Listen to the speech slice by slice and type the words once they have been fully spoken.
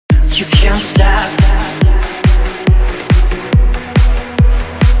You can't stop.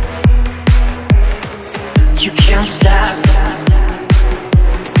 You can't stop.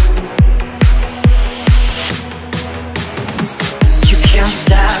 You can't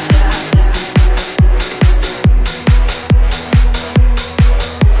stop.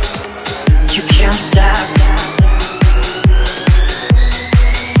 You can't stop.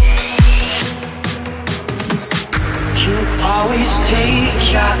 You always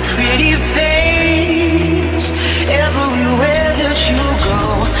take your pretty face everywhere that you go.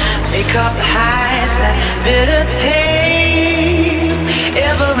 Make up highs that bitter taste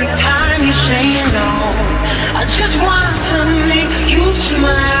every time you say no. I just want to make you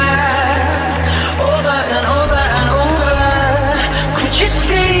smile over and over and over. Could you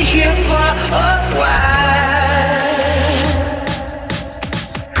stay here for a while?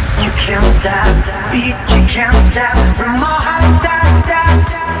 You can't stop the beat, you can't stop. From my heart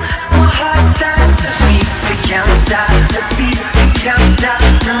stops, my heart stops the beat. You can't stop the beat, you can't stop.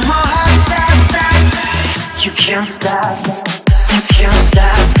 From my heart stops, you can't stop. You can't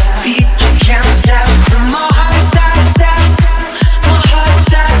stop the beat, you can't stop. From my heart stops, my heart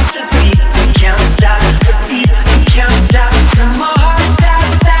stops the beat. You can't stop the beat, you can't stop. From my heart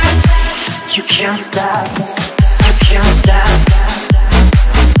stops, you can't stop. You can't stop.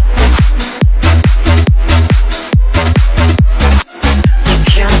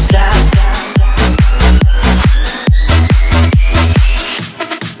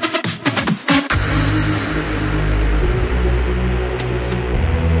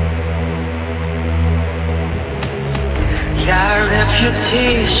 Your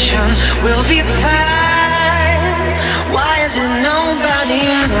reputation will be fine. Why is it nobody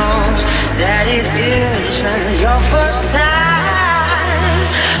knows that it isn't your first time?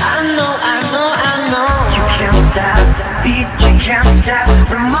 I know, I know, I know. You can't stop the beat, you can't stop.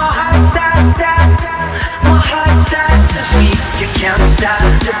 From my heart stops, my heart stops the beat. You can't stop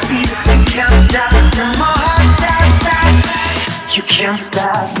the beat, you can't stop. From my heart stops, you can't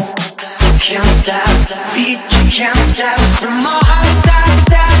stop. You can't stop the beat, you can't stop. From my heart stops,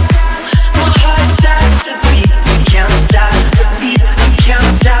 my heart stops the beat. You can't stop the beat, you can't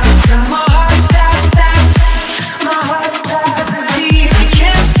stop. From my heart stops, my heart stops the beat. You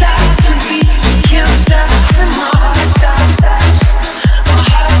can't stop the beat, you can't stop. From my heart stops, my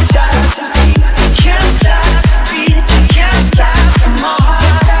heart stops the beat. You can't stop the beat, you can't stop. From my heart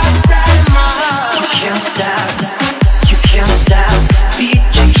stops, my heart. You can't stop. You can't stop the beat,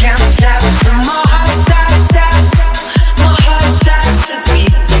 you can't stop. From my heart stops, my heart stops the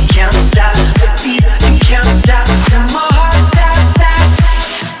beat. You can't stop the beat, you can't stop. From my heart stops,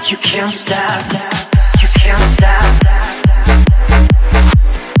 you can't stop. You can't stop.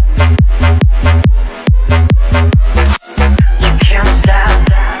 You can't stop.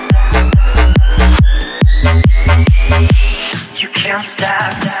 You can't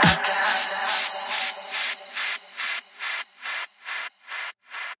stop.